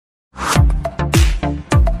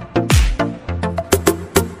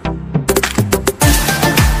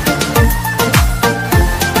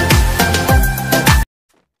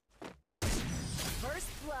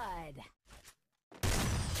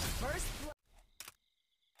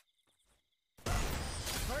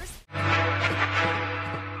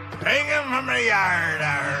In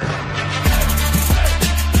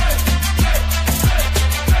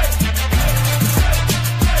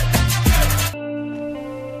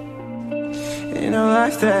a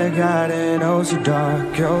life that got in, oh so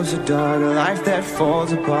dark, a life that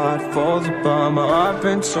falls apart, my heart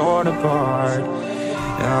been torn apart,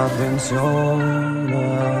 I've been torn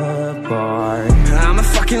apart. I'm a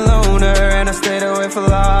fucking loner and I stayed away for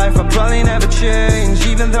life. I'll probably never change,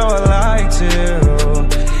 even though I'd like to,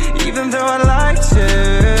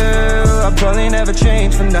 I'll probably never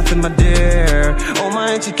change for nothing, my dear. All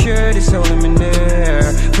my insecurities holding me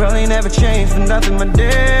near. Probably never change for nothing, my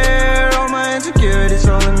dear. All my insecurities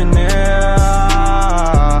holding me near.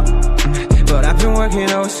 But I've been working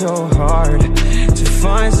oh so hard to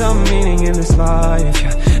find some meaning in this life,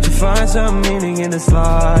 to find some meaning in this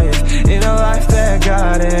life. In a life that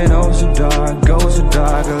got in oh so dark,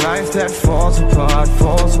 a life that falls apart,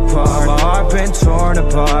 my heart been torn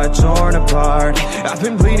apart, I've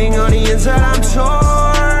been bleeding on the inside, I'm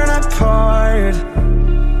torn apart.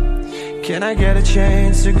 Can I get a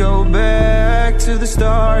chance to go back to the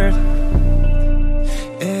start?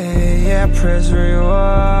 Yeah, press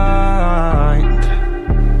rewind.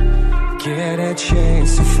 Get a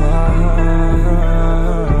chance to find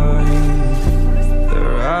the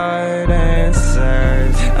right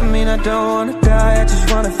answers. I mean, I don't wanna die, I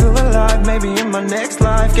just wanna feel alive. Maybe in my next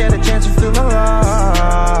life, get a chance to feel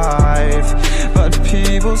alive. But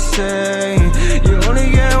people say you only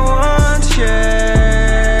get one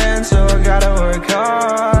chance, so I gotta work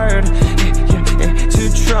hard to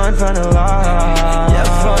try and find a light. Yeah,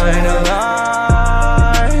 find a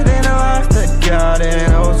light in a life that got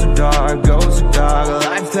in oh so dark, a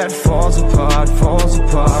life that falls apart,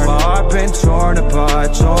 my heart been torn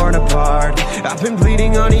apart, I've been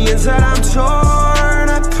bleeding on the inside, I'm torn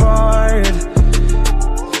apart.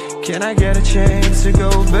 Can I get a chance to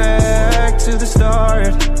go back to the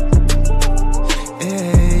start?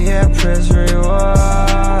 Yeah, press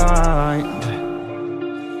rewind.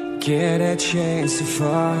 Get a chance to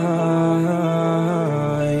find.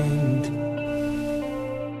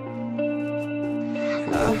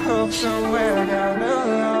 I hope somewhere